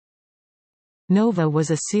Nova was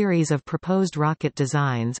a series of proposed rocket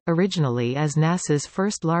designs, originally as NASA's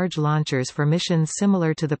first large launchers for missions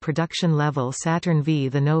similar to the production-level Saturn V.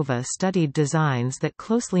 The Nova studied designs that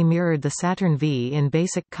closely mirrored the Saturn V in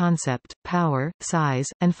basic concept, power, size,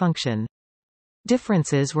 and function.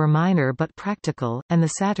 Differences were minor but practical, and the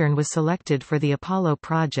Saturn was selected for the Apollo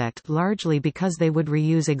project largely because they would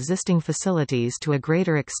reuse existing facilities to a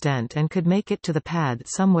greater extent and could make it to the pad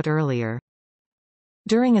somewhat earlier.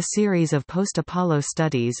 During a series of post-Apollo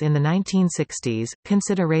studies in the 1960s,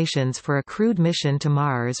 considerations for a crewed mission to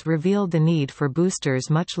Mars revealed the need for boosters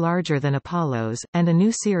much larger than Apollo's, and a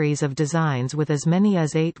new series of designs with as many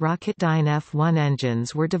as 8 Rocketdyne F-1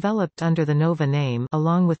 engines were developed under the Nova name,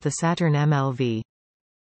 along with the Saturn MLV.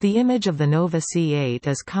 The image of the Nova C-8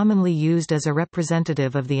 is commonly used as a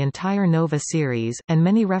representative of the entire Nova series, and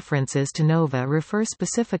many references to Nova refer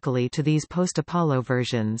specifically to these post-Apollo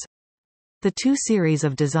versions. The two series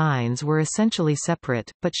of designs were essentially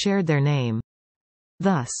separate, but shared their name.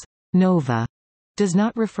 Thus, Nova does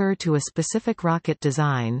not refer to a specific rocket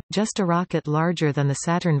design, just a rocket larger than the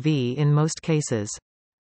Saturn V in most cases.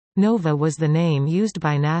 Nova was the name used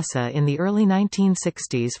by NASA in the early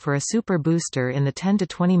 1960s for a super booster in the 10 to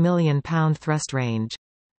 20 million pound thrust range.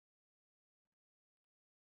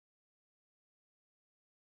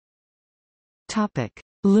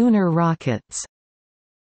 Lunar rockets.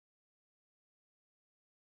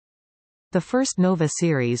 The first Nova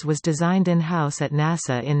series was designed in-house at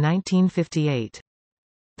NASA in 1958.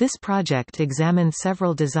 This project examined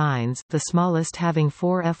several designs, the smallest having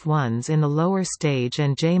 4 F-1s in the lower stage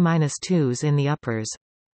and J-2s in the uppers.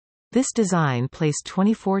 This design placed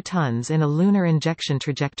 24 tons in a lunar injection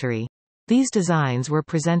trajectory. These designs were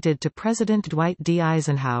presented to President Dwight D.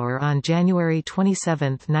 Eisenhower on January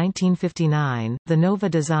 27, 1959. The Nova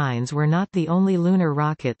designs were not the only lunar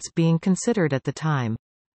rockets being considered at the time.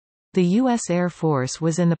 The U.S. Air Force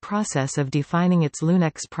was in the process of defining its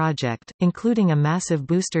LUNEX project, including a massive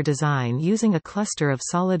booster design using a cluster of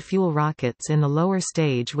solid-fuel rockets in the lower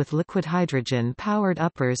stage with liquid hydrogen-powered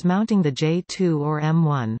uppers mounting the J-2 or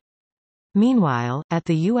M-1. Meanwhile, at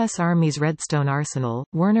the U.S. Army's Redstone Arsenal,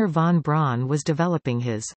 Wernher von Braun was developing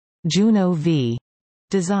his Juno V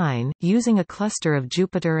design, using a cluster of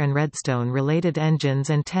Jupiter and Redstone-related engines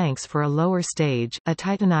and tanks for a lower stage, a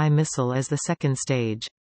Titan I missile as the second stage.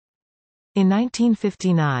 In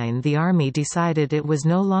 1959 the Army decided it was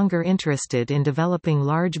no longer interested in developing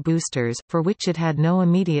large boosters, for which it had no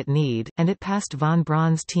immediate need, and it passed von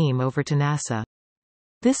Braun's team over to NASA.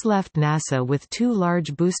 This left NASA with two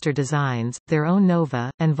large booster designs, their own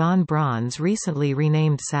Nova, and von Braun's recently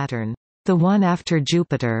renamed Saturn, the one after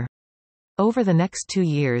Jupiter. Over the next 2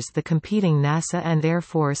 years the competing NASA and Air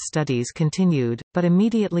Force studies continued, but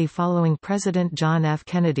immediately following President John F.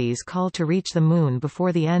 Kennedy's call to reach the Moon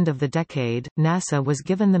before the end of the decade, NASA was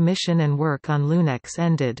given the mission and work on LUNEX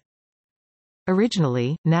ended.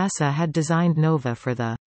 Originally, NASA had designed Nova for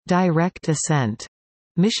the direct ascent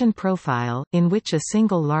mission profile, in which a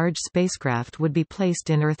single large spacecraft would be placed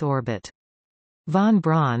in Earth orbit. Von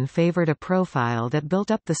Braun favored a profile that built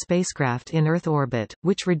up the spacecraft in Earth orbit,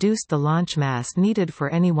 which reduced the launch mass needed for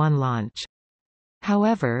any one launch.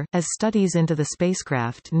 However, as studies into the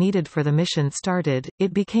spacecraft needed for the mission started,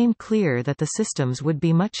 it became clear that the systems would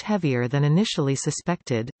be much heavier than initially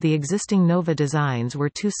suspected. The existing Nova designs were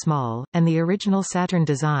too small, and the original Saturn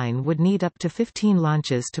design would need up to 15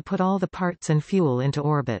 launches to put all the parts and fuel into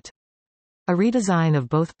orbit. A redesign of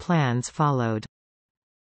both plans followed.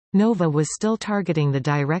 Nova was still targeting the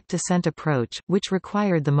direct ascent approach, which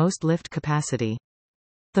required the most lift capacity.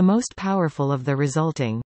 The most powerful of the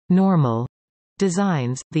resulting normal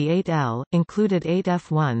designs, the 8L, included 8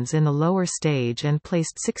 F-1s in the lower stage and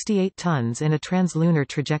placed 68 tons in a translunar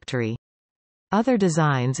trajectory. Other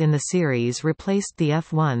designs in the series replaced the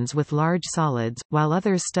F-1s with large solids, while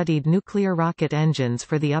others studied nuclear rocket engines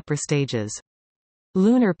for the upper stages.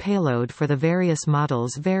 Lunar payload for the various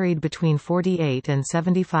models varied between 48 and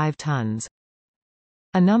 75 tons.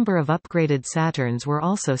 A number of upgraded Saturns were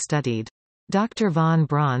also studied. Dr. von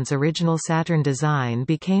Braun's original Saturn design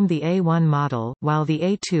became the A-1 model, while the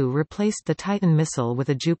A-2 replaced the Titan missile with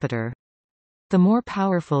a Jupiter. The more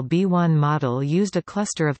powerful B-1 model used a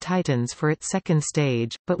cluster of Titans for its second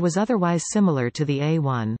stage, but was otherwise similar to the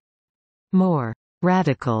A-1. More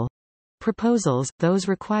radical proposals, those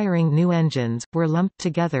requiring new engines, were lumped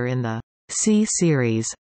together in the C-series.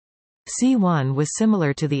 C-1 was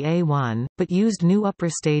similar to the A-1, but used new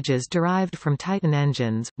upper stages derived from Titan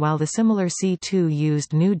engines, while the similar C-2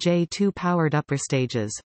 used new J-2-powered upper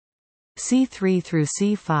stages. C3 through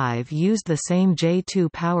C5 used the same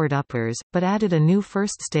J2 powered uppers, but added a new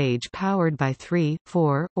first stage powered by 3,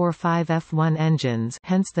 4, or 5 F1 engines,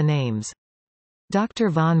 hence the names. Dr.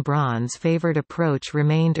 von Braun's favored approach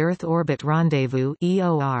remained Earth Orbit Rendezvous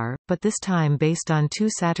 (EOR), but this time based on two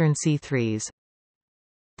Saturn C3s.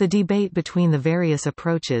 The debate between the various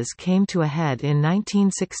approaches came to a head in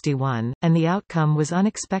 1961, and the outcome was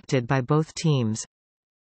unexpected by both teams.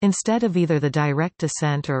 Instead of either the direct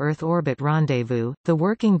ascent or Earth Orbit Rendezvous, the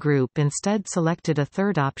working group instead selected a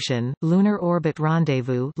third option, Lunar Orbit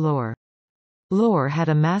Rendezvous LOR. LOR had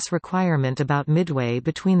a mass requirement about midway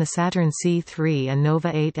between the Saturn C3 and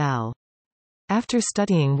Nova 8L. After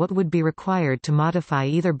studying what would be required to modify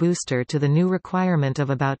either booster to the new requirement of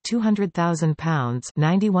about 200,000 pounds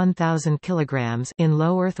 (91,000 kilograms) in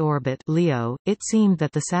low Earth orbit (LEO), it seemed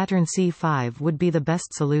that the Saturn C5 would be the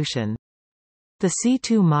best solution. The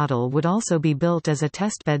C2 model would also be built as a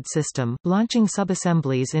testbed system, launching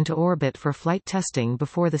subassemblies into orbit for flight testing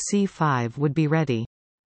before the C5 would be ready.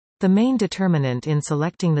 The main determinant in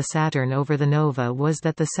selecting the Saturn over the Nova was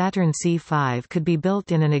that the Saturn C5 could be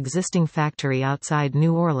built in an existing factory outside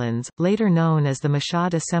New Orleans, later known as the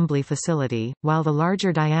Michoud Assembly Facility, while the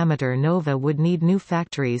larger diameter Nova would need new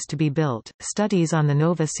factories to be built. Studies on the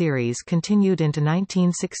Nova series continued into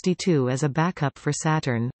 1962 as a backup for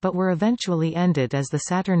Saturn, but were eventually ended as the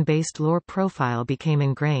Saturn-based LOR profile became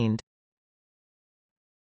ingrained.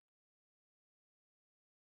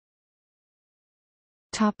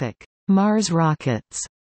 Mars rockets.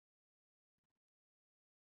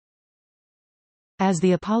 As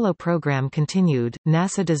the Apollo program continued,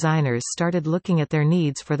 NASA designers started looking at their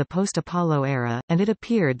needs for the post-Apollo era, and it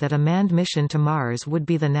appeared that a manned mission to Mars would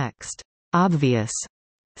be the next obvious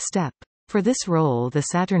step. For this role the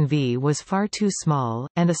Saturn V was far too small,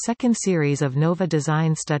 and a second series of NOVA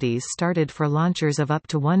design studies started for launchers of up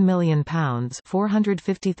to 1 million pounds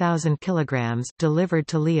 (450,000 kilograms) delivered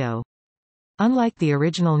to LEO. Unlike the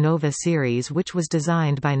original NOVA series, which was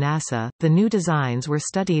designed by NASA, the new designs were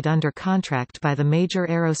studied under contract by the major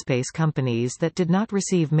aerospace companies that did not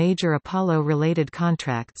receive major Apollo-related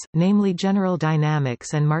contracts, namely General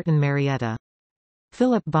Dynamics and Martin Marietta.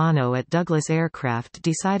 Philip Bono at Douglas Aircraft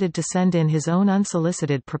decided to send in his own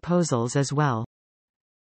unsolicited proposals as well.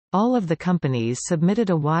 All of the companies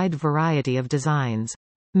submitted a wide variety of designs.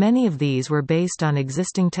 Many of these were based on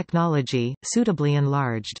existing technology, suitably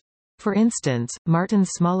enlarged. For instance, Martin's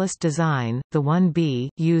smallest design, the 1B,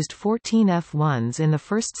 used 14 F1s in the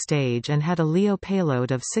first stage and had a LEO payload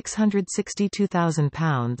of 662,000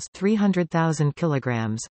 pounds (300,000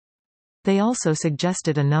 kilograms). They also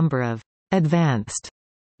suggested a number of advanced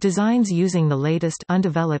designs using the latest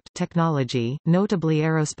undeveloped technology, notably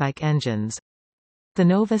aerospike engines. The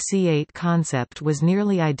Nova C8 concept was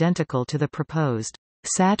nearly identical to the proposed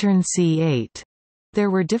Saturn C8. There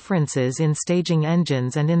were differences in staging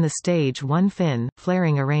engines and in the Stage 1 fin,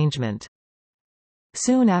 flaring arrangement.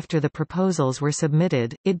 Soon after the proposals were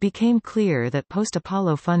submitted, it became clear that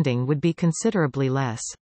post-Apollo funding would be considerably less.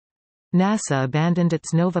 NASA abandoned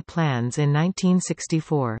its NOVA plans in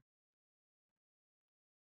 1964.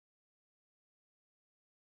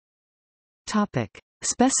 Topic: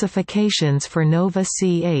 Specifications for Nova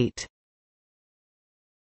C8.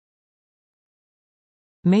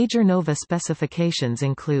 Major NOVA specifications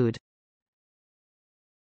include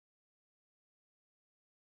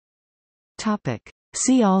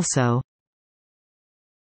See also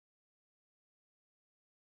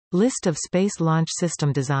List of Space Launch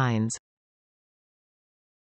System designs.